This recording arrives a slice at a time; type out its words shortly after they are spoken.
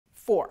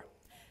4,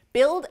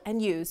 build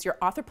and use your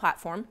author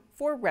platform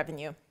for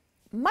revenue.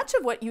 Much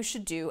of what you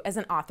should do as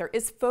an author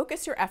is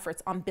focus your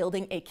efforts on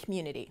building a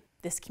community.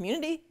 This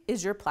community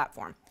is your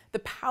platform. The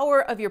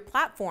power of your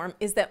platform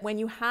is that when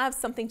you have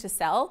something to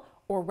sell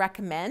or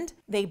recommend,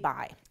 they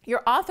buy.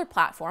 Your author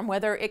platform,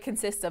 whether it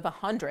consists of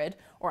 100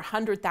 or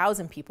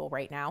 100,000 people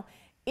right now,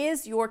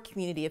 is your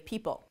community of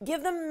people.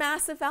 Give them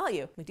massive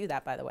value. We do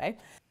that, by the way.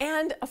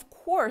 And of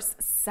course,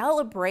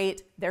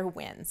 celebrate their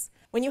wins.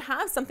 When you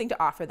have something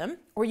to offer them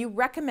or you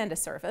recommend a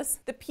service,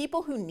 the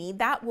people who need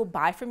that will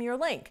buy from your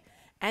link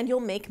and you'll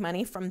make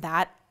money from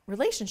that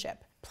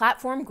relationship.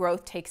 Platform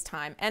growth takes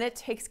time and it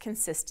takes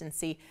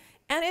consistency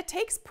and it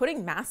takes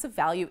putting massive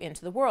value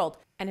into the world,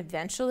 and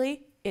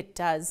eventually it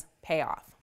does pay off.